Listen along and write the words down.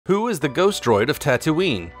Who is the ghost droid of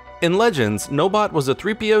Tatooine? In Legends, Nobot was a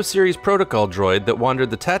 3PO series protocol droid that wandered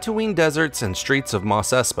the Tatooine deserts and streets of Mos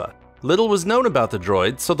Espa. Little was known about the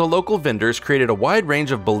droid, so the local vendors created a wide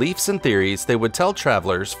range of beliefs and theories they would tell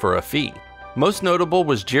travelers for a fee. Most notable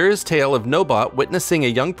was Jira's tale of Nobot witnessing a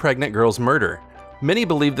young pregnant girl's murder. Many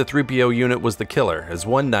believed the 3PO unit was the killer, as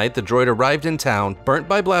one night the droid arrived in town, burnt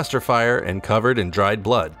by blaster fire and covered in dried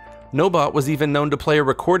blood. Nobot was even known to play a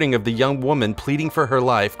recording of the young woman pleading for her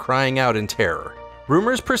life, crying out in terror.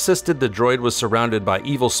 Rumors persisted the droid was surrounded by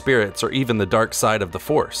evil spirits or even the dark side of the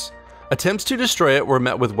Force. Attempts to destroy it were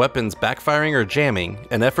met with weapons backfiring or jamming,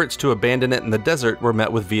 and efforts to abandon it in the desert were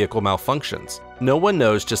met with vehicle malfunctions. No one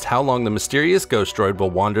knows just how long the mysterious ghost droid will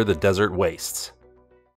wander the desert wastes.